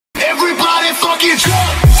get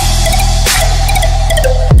drunk.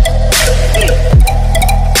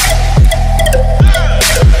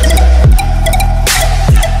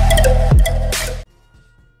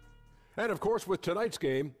 And of course, with tonight's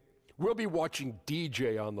game, we'll be watching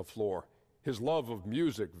DJ on the floor. His love of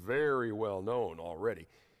music, very well known already.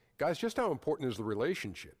 Guys, just how important is the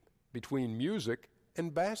relationship between music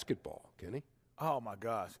and basketball, Kenny? Oh, my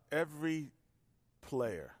gosh. Every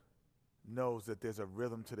player knows that there's a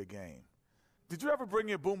rhythm to the game. Did you ever bring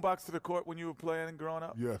your boombox to the court when you were playing and growing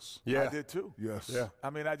up? Yes. Yeah. I did too. Yes. Yeah. I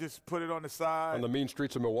mean, I just put it on the side. On the mean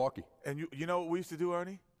streets of Milwaukee. And you know what we used to do,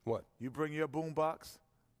 Ernie? What? You bring your boombox,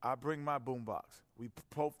 I bring my boombox. We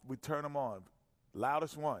turn them on.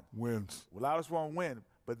 Loudest one wins. Loudest one win.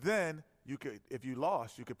 But then you could, if you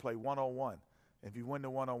lost, you could play one-on-one. If you win the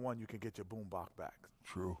one-on-one, you can get your boombox back.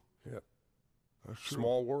 True. Yeah. That's true.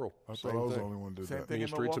 Small world. I thought I was the only one who did that. Main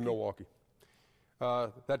streets of Milwaukee.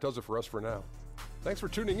 That does it for us for now. Thanks for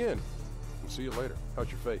tuning in. We'll see you later. How's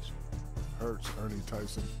your face? Hurts, Ernie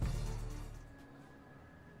Tyson.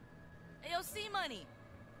 Hey, yo, C-Money.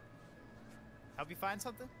 Help you find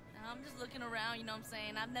something? I'm just looking around, you know what I'm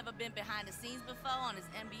saying? I've never been behind the scenes before on this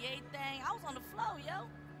NBA thing. I was on the flow, yo.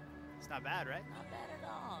 It's not bad, right? Not bad at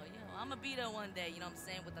all. You know, I'm going to be there one day, you know what I'm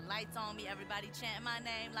saying? With the lights on me, everybody chanting my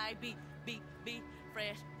name like B,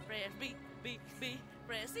 fresh, fresh, B,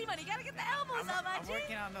 fresh. C-Money, gotta get the elbows up, my I'm G.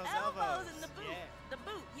 working on those elbows. elbows. And the boot. Yeah. The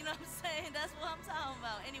boot, you know what I'm saying? That's what I'm talking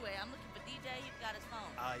about. Anyway, I'm looking for DJ. He's got his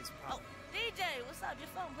phone. He's Oh, probably... DJ, what's up?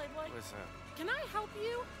 Your phone, Playboy? What's up? Can I help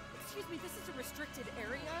you? Excuse me, this is a restricted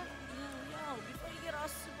area. Yo, before you get all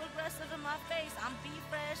super aggressive in my face, I'm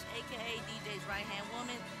B-Fresh, a.k.a. DJ's right-hand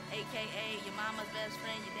woman, a.k.a. your mama's best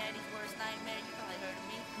friend, your daddy's worst nightmare. You probably heard of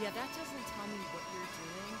me. Yeah, that doesn't tell me what you're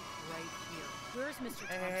doing right here. Where's Mr.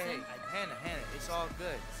 Hey, Thompson? Hannah, it's all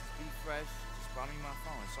good. Be fresh. Just brought me my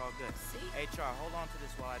phone. It's all good. See? Hey, Char, hold on to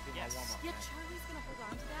this while I do my warm-up. Yeah, Charlie's gonna hold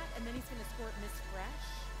on to that, and then he's gonna escort Miss Fresh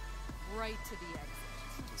right to the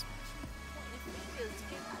exit. I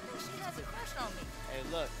think she has a crush on me. Hey,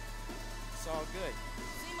 look. It's all good.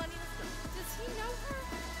 C-Money, let's go. Does he know her?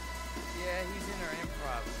 Yeah, he's in her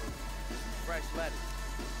improv group. Fresh letters.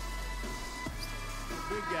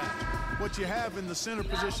 Big guy. What you have in the center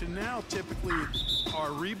position now typically are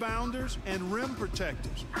rebounders and rim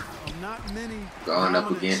protectors. Not many going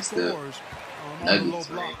up against the Nuggets,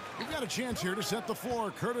 man. We got a chance here to set the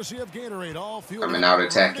floor, courtesy of Gatorade. All field coming out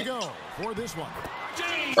attacking. For this one.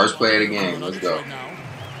 First play of the game. Let's go.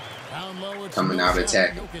 Coming out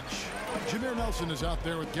attacking. Jameer Nelson is out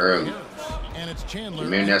there with early. And it's Chandler.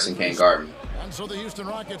 Jameer Nelson can't guard me. And so the Houston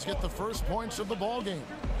Rockets get the first points of the ball game.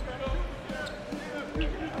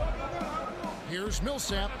 Here's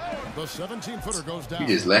Millsap. The 17-footer goes down. You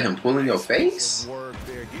just let him pull in your face? Work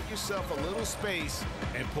there. Get yourself a little space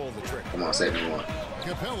and pull the trigger. Come on, 7-1.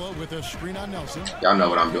 Capella with a screen on Nelson. Y'all know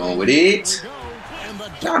what I'm doing with it.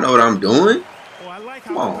 Y'all know what I'm doing. Oh, I like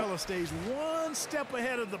how Capella stays one step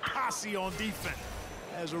ahead of the posse on defense.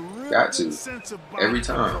 Has a real Got to. sense of Every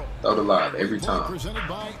time. Throw the lob. Every time. Presented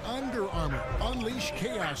by Under Armour. Unleash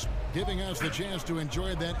chaos. Giving us the chance to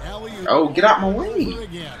enjoy that alley-oop. Oh, get out my way.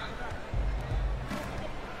 Again.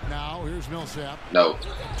 Now, here's Millsap. No.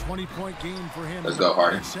 20-point game for him. Let's go,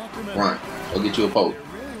 Harden. Run. Go get you a poke.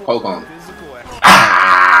 Poke on him.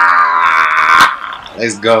 Ah!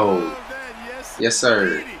 Let's go. Yes,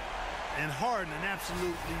 sir. And Harden, an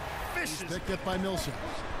absolutely vicious. Picked up by Millsap.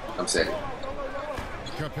 I'm second.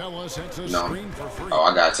 Capella sets a No. screen for free. Oh,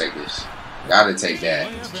 I gotta take this. Gotta take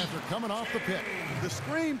that. After coming off the pick. The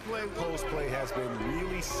screenplay post play has been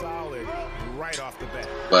really solid right off the bat.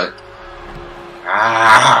 But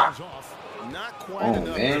Not quite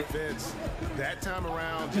enough man. defense. That time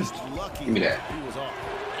around, just lucky. Give me that. He was off.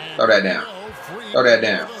 Throw that down. Throw that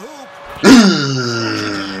down.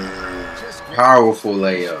 Powerful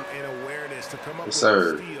layup. And awareness to come up Yes, with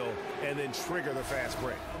sir. a steal and then trigger the fast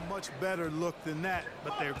break. A much better look than that,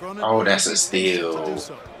 but they're going to. Oh, that's a steal.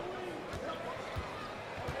 So.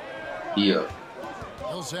 Yeah.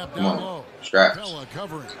 Millsap Come down on. low. Straps. Capella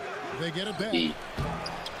covering. They get it back. E.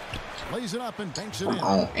 Plays it up and banks it Come in.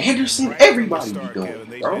 on. Anderson, everybody be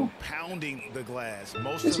doing it, bro. Pounding the glass.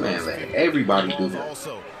 Most This of man those let field everybody do balls that.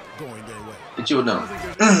 Also going their way. Get you done.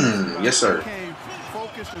 Yes, sir. Came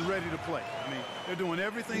focused and ready to play. I mean, they're doing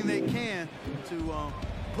everything they can to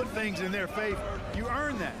put things in their favor. You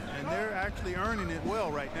earn that, and they're actually earning it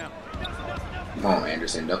well right now. Come on,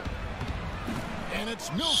 Anderson. Though. And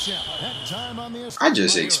it's Millsap. That time on the I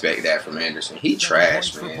just expect that from Anderson. He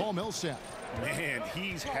trash, man. Paul Millsap. Man,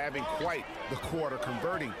 he's having quite the quarter,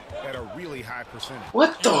 converting at a really high percentage.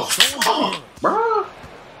 What the fuck, bro?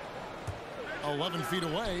 11 feet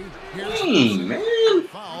away. Dang, man.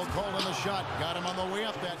 Foul called on the shot. Got him on the way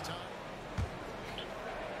up that time.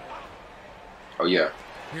 Oh, yeah.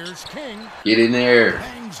 Here's King. Get in there.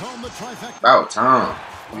 Bangs home the trifecta. About time.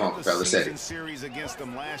 Come on, fella, set it.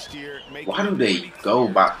 Why do they go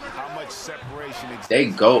by? They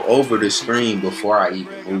go over the screen before I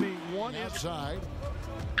even move. Outside.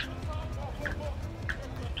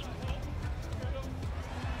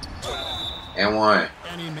 And one.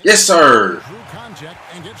 Yes, sir. Drew contact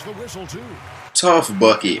and gets the whistle too. Tough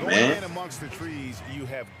bucket, man. Amongst the trees, you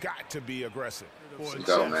have got to be aggressive. Let's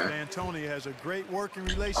go, man. Antonio has a great working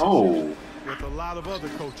relationship with a lot of other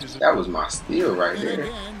coaches. That was my steal right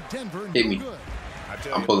there. Hit me.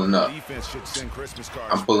 I'm pulling up.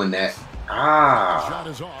 I'm pulling that. Ah. Shot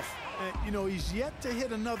is off. You know, he's yet to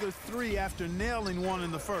hit another three after nailing one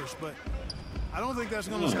in the first, but I don't think that's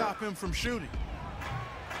going to stop him from shooting.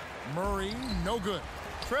 Murray, no good.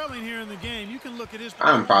 Trailing here in the game, you can look at his.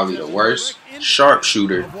 I'm probably the worst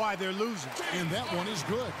sharpshooter. Why they're losing, and that one is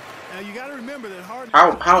good. Now you got to remember that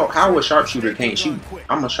how a sharpshooter can't shoot?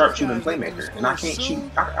 I'm a sharpshooter and playmaker, and I can't shoot.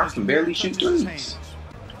 I can barely shoot threes.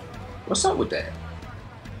 What's up with that?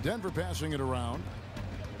 Denver passing it around.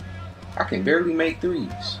 I can barely make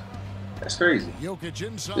threes. That's crazy. Jokic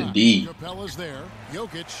inside. The D. Capella's there.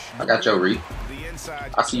 Jokic. I got your read.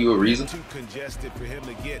 I see you a reason. Too congested for him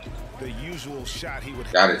to get the usual shot he would.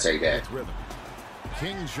 Gotta take that.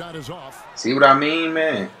 King's shot is off. See what I mean,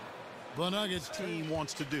 man? The Nuggets team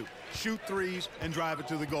wants to do: shoot threes and drive it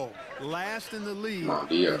to the goal. Last in the league. Come on,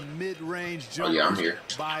 D. Mid-range Oh yeah, I'm here.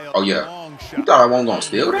 Oh yeah. You thought I wasn't gonna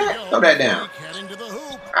steal that? Throw that down.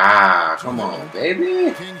 Ah, come on,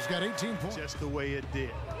 baby. King's got 18 points. Just the way it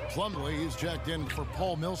did. Plumlee is jacked in for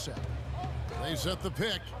Paul Millsap. They set the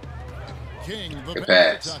pick. King, the good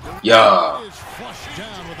pass. Yeah. Is flushed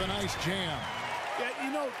down with a nice jam. Yeah,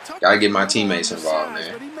 you know, gotta get my teammates involved,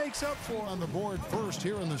 man. But he makes up for on the board first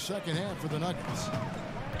here in the second half for the Nuggets.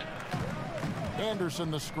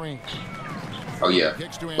 Anderson the screen. Oh yeah,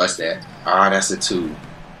 bless that. Ah, that's a 2.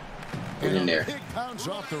 Get in there. Big bounce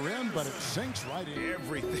off the rim, but it sinks right in.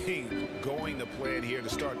 Everything going to plan here to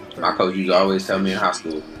start the third. My coach used to always tell me in high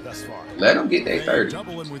school, let them get their 30,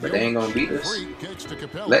 but they ain't gonna beat us.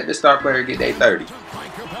 Let the star player get their 30.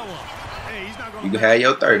 You can have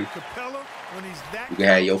your 30. You can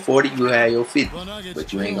have your 40, you can have your 50,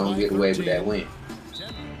 but you ain't gonna get away with that win.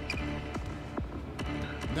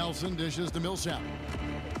 Nelson dishes to Millsap.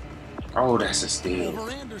 Oh, that's a steal.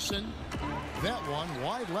 Over Anderson. That one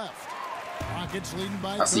wide left. Rockets leading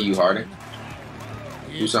by I see you, Harden.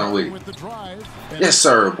 Do something with the drive. Yes,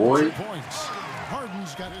 sir, boy.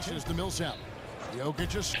 Harden's got dishes to Millsap.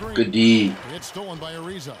 Jokic a screen. Good D. It's stolen by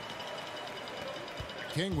Ariza.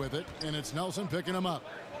 King with it, and it's Nelson picking him up.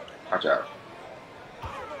 Watch out.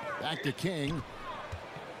 Back to King.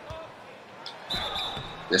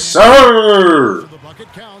 Yes, sir. So the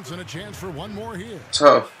bucket counts and a chance for one more here.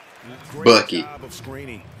 Tough bucket. Job of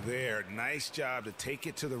screening there. Nice job to take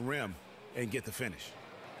it to the rim and get the finish.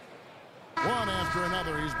 One after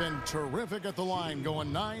another. He's been terrific at the line,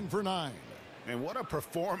 going 9 for 9. And what a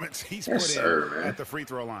performance he's yes, put sir, in man. at the free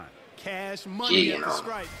throw line. Cash money at the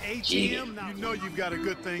stripe. ATM, now you know you've got a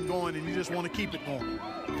good thing going and you just want to keep it going.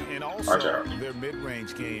 And also their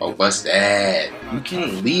mid-range game. Oh, bust that. You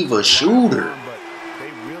can't leave a shooter.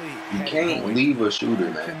 You can't leave a shooter,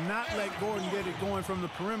 man. Cannot let Gordon get it going from the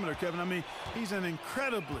perimeter, Kevin. I mean, he's an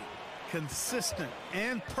incredibly consistent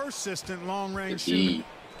and persistent long-range shooter.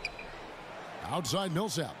 Outside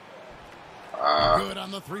Millsap. Good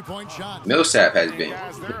on the three-point shot. Millsap has been.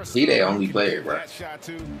 He their only player, bro.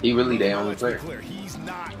 He really their only player.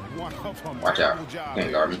 Watch out.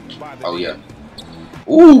 Can't guard me. Oh, yeah.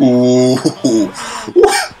 Ooh.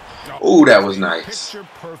 Ooh, that was nice.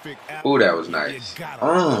 Ooh, that was nice.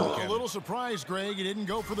 A little surprised, Greg. He didn't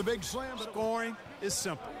go for the big slam. But scoring is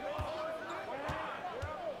simple.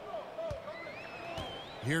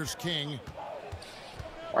 Here's King.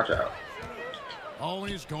 Watch out. Oh,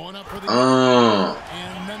 he's going up for the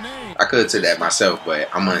I could have said that myself, but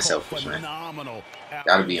I'm unselfish, man.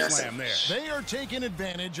 Gotta be unselfish. They are taking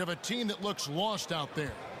advantage of a team that looks lost out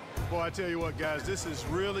there. Boy, I tell you what, guys, this is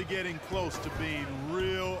really getting close to being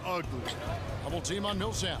real ugly. Double team on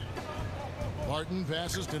Millsap. Barton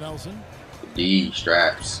passes to Nelson. D,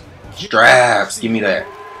 straps. Straps, give me that.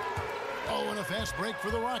 Oh, and a fast break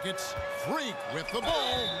for the Rockets. Freak with the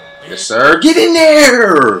ball. Yes, sir. Get in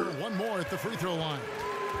there. One more at the free throw line.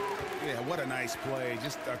 Yeah, what a nice play.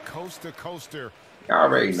 Just a coast-to-coaster. You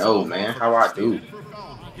already know, man, how I do.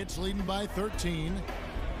 Rockets leading by 13.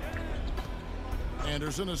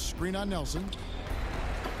 Anderson, a screen on Nelson.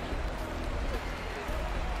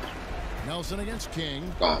 Nelson against King.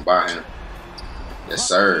 Going by him. Yes,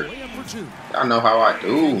 sir. Y'all know how I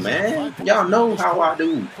do, man. Y'all know how I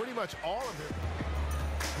do. Pretty much all of it.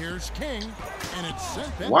 Here's King, and it's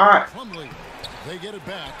sent back. Why? They get it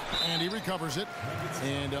back, and he recovers it.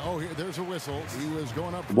 And oh, here, there's a whistle. He was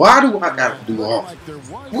going up. Why do I gotta do all?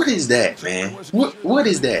 What is that, man? What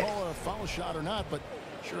is that? A foul shot or not? But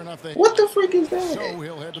sure enough, they. What the freak is that? So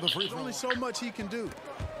he'll head to the free throw. Only so much he can do.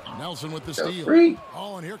 Nelson with the steal.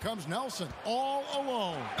 Oh, and here comes Nelson all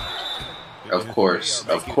alone. Of course,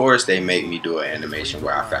 they make me do an animation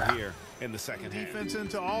where I foul. In the second defense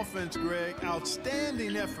into offense, Greg.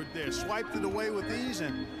 Outstanding effort there. Swiped it away with ease,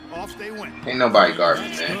 and off they went. Ain't nobody guard me,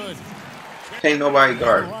 man. Ain't nobody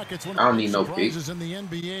guard me. I don't need no pick. I just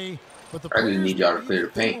need y'all to clear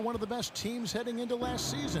the paint. One of the best teams heading into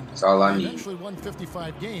last season. That's all I need. Eventually won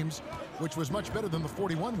 55 games, which was much better than the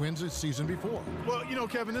 41 wins this season before. Well, you know,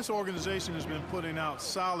 Kevin, this organization has been putting out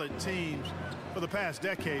solid teams for the past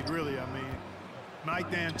decade, really. I mean,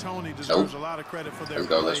 Mike D'Antoni deserves a lot of credit for their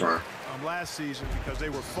play let's run. Last season because they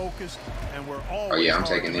were focused and were always oh yeah, I'm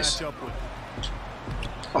taking this.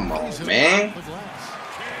 Come on, man.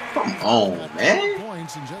 Come on, man.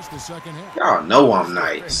 Y'all know I'm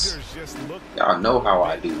nice. Y'all know how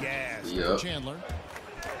I do. Yep.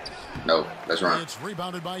 No, let's run. It's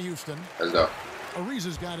rebounded by Houston. Let's go.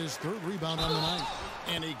 Ariza's got his third rebound on the night.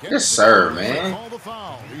 And he gets yes, sir, man.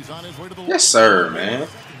 He's on his way to the yes, sir, man.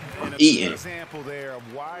 I'm eating.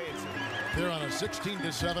 They're on a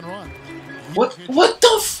 16-7 run. What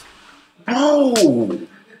the bro?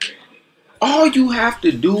 All you have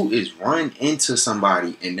to do is run into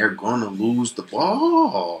somebody and they're gonna lose the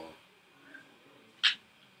ball.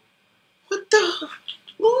 What the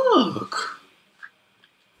look?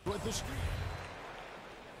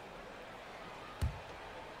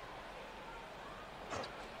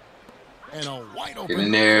 And a wide open get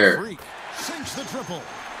in there. Sinks the triple.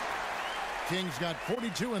 King's got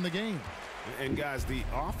 42 in the game. And guys, the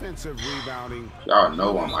offensive rebounding. Y'all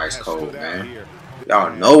know I'm ice cold, man.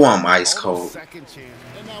 Y'all know I'm ice cold.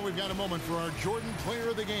 And now we've got a moment for our Jordan Player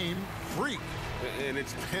of the Game, Freak. And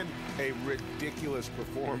it's been a ridiculous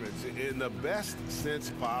performance in the best sense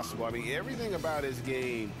possible. I mean, everything about his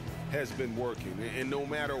game has been working. And no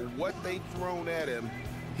matter what they've thrown at him,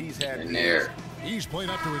 he's had in there. He's played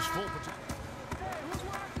up to his full potential.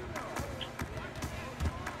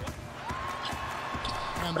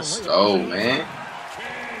 Let's go, man.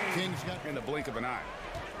 King's got in the blink of an eye.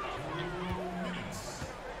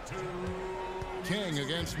 King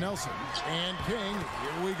against Nelson. And King,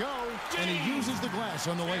 here we go. And he uses the glass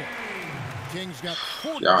on the layup. King's got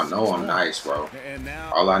 40. Y'all know I'm nice, bro.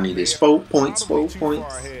 All I need is 4 points, 4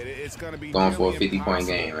 points. Going for a 50-point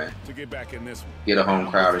game, man. Get a home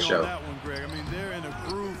crowd a show.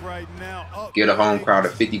 Get a home crowd a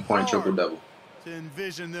 50-point triple-double. To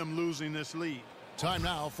envision them losing this lead. Time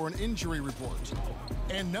now for an injury report.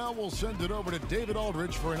 And now we'll send it over to David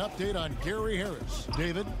Aldridge for an update on Gary Harris.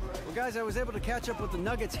 David? Well, guys, I was able to catch up with the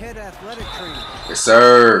Nuggets head athletic trainer. Yes,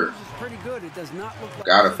 sir. Pretty good. It does not look like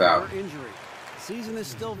got a foul. Injury. The season is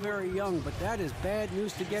still very young, but that is bad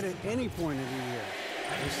news to get at any point of the year.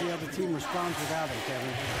 We'll see how the team responds without him,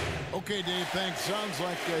 Kevin. Okay, Dave, thanks. Sounds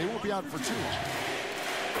like he won't be out for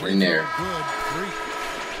 2. In there. Good. 3.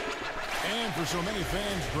 And for so many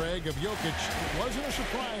fans, Greg, of Jokic, it wasn't a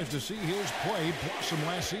surprise to see his play blossom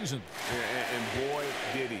last season. And boy,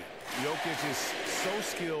 did he. Jokic is so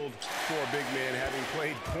skilled for a big man, having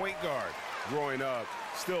played point guard growing up.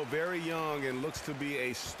 Still very young and looks to be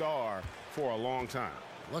a star for a long time.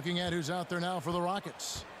 Looking at who's out there now for the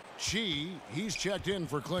Rockets. He's checked in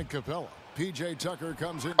for Clint Capella. P.J. Tucker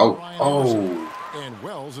comes in. And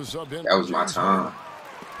Wells is subbed in. That was my time.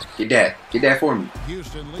 Get that for me.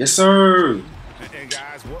 Yes, sir.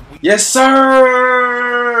 Yes,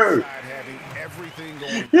 sir.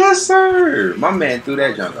 Yes, sir. My man threw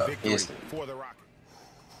that junk up instantly.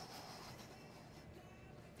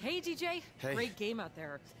 Hey, DJ. Hey. Great game out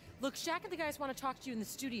there. Look, Shaq and the guys want to talk to you in the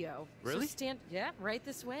studio. Really? So right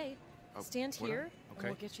this way. Stand here, and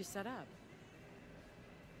we'll get you set up.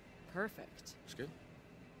 Perfect. That's good.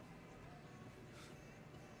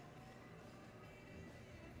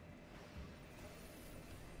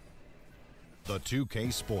 The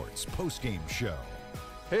 2K Sports postgame show.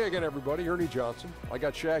 Hey again, everybody. Ernie Johnson. I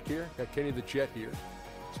got Shaq here. Got Kenny the Jet here.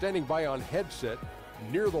 Standing by on headset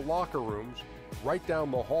near the locker rooms, right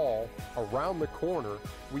down the hall, around the corner.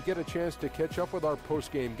 We get a chance to catch up with our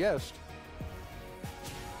postgame guest.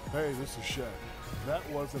 Hey, this is Shaq. That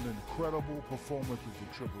was an incredible performance with the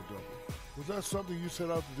triple-double. Was that something you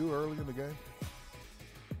set out to do early in the game?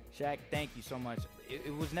 Shaq, thank you so much.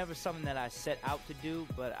 It was never something that I set out to do,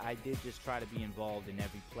 but I did just try to be involved in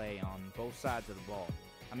every play on both sides of the ball.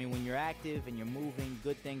 I mean, when you're active and you're moving,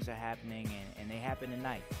 good things are happening, and they happen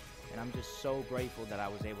tonight. And I'm just so grateful that I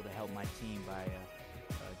was able to help my team by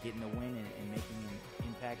getting the win and making an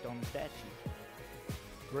impact on the stat sheet.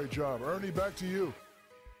 Great job. Ernie, back to you.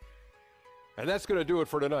 And that's going to do it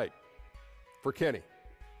for tonight. For Kenny,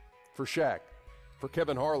 for Shaq, for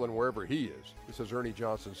Kevin Harlan, wherever he is, this is Ernie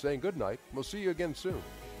Johnson saying good night. We'll see you again soon.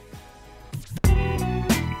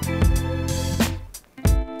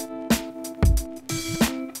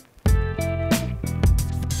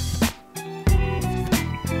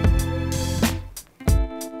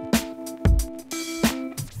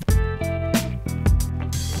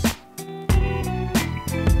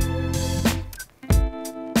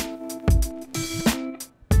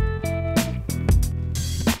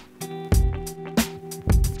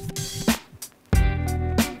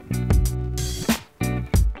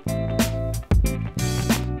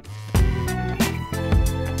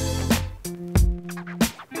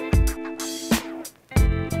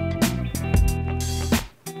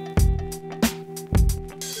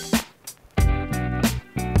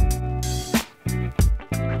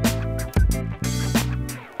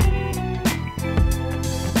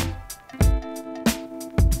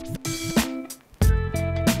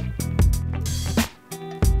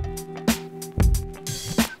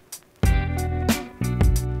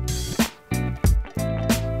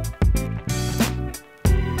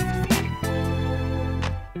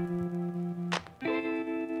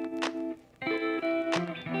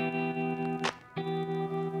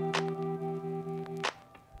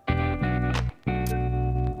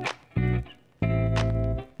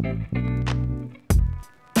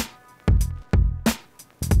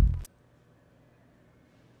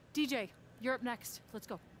 DJ, you're up next. Let's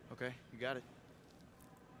go. Okay, you got it.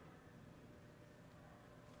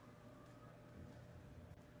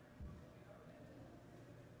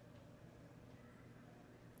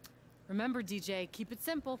 Remember, DJ, keep it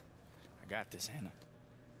simple. I got this, Hannah.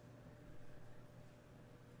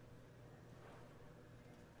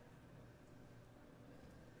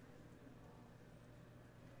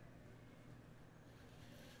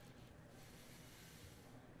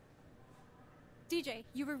 DJ,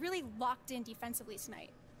 you were really locked in defensively tonight.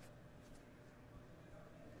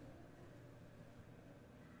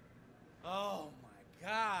 Oh my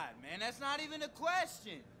God, man, that's not even a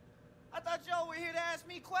question. I thought y'all were here to ask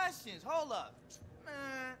me questions. Hold up,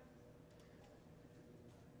 man.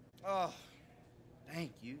 Oh,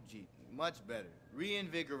 thank you, G. Much better.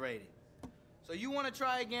 Reinvigorated. So you want to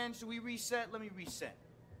try again? Should we reset? Let me reset.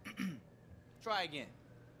 Try again.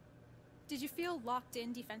 Did you feel locked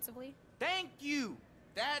in defensively? Thank you.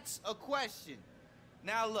 That's a question.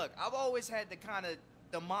 Now look, I've always had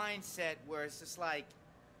the mindset where it's just like,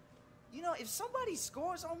 you know, if somebody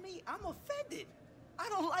scores on me, I'm offended. I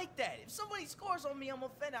don't like that. If somebody scores on me, I'm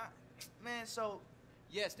offended. Man, so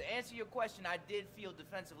yes, to answer your question, I did feel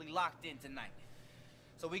defensively locked in tonight.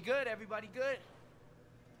 So we good? Everybody good?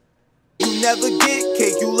 You never get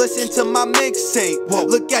cake, you listen to my mixtape.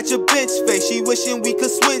 Look at your bitch face, she wishing we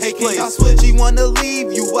could switch place. She wanna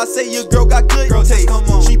leave you, I say your girl got good taste.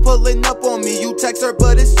 She pulling up on me, you text her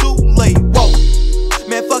but it's too late. Whoa.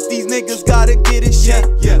 Man, fuck these niggas, gotta get it shit.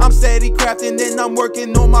 I'm steady crafting and I'm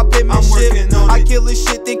working on my penmanship. I kill this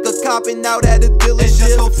shit, think of copping out at a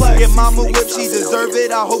dealership. Get mama whip, she deserve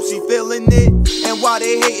it, I hope she feeling it. And while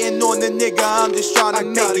they hating on the nigga, I'm just trying to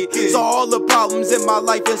make it. Saw all the problems in my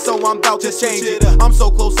life and so I'm about to change it. I'm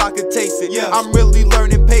so close I could taste it. I'm really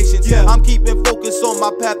learning patience. I'm keeping focus on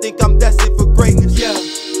my path, think I'm destined for